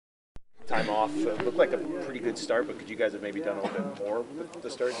time off. It looked like a pretty good start, but could you guys have maybe done a little bit more with the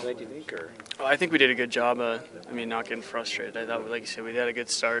start tonight, do you think? Or? Well, I think we did a good job. Not getting frustrated. I thought, like you said, we had a good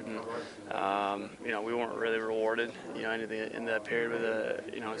start, and we weren't really rewarded, in that period with a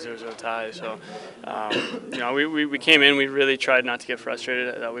 0-0 tie. So, we came in. We really tried not to get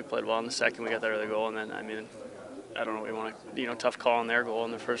frustrated. I thought we played well in the second. We got that early goal, and then I don't know. We want a tough call on their goal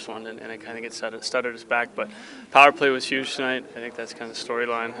in the first one, and it kind of stuttered us back. But power play was huge tonight. I think that's kind of the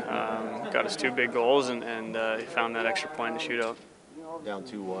storyline. Got us 2 big goals, and found that extra point in the shootout. Down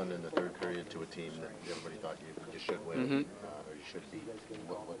 2-1 in the third period to a team that everybody thought you should win, or you should beat.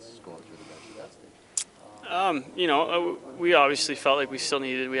 What's going through the bench at that stage? We obviously felt like we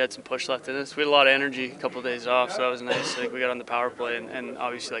had some push left in us. We had a lot of energy, a couple of days off, so that was nice. Like we got on the power play, and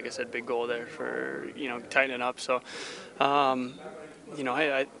obviously, like I said, big goal there for tightening it up. So, that's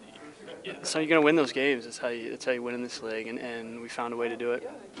how you're gonna win those games. That's how you win in this league, and we found a way to do it.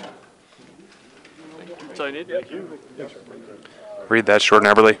 That's all I need. Read that,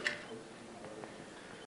 Jordan Eberle.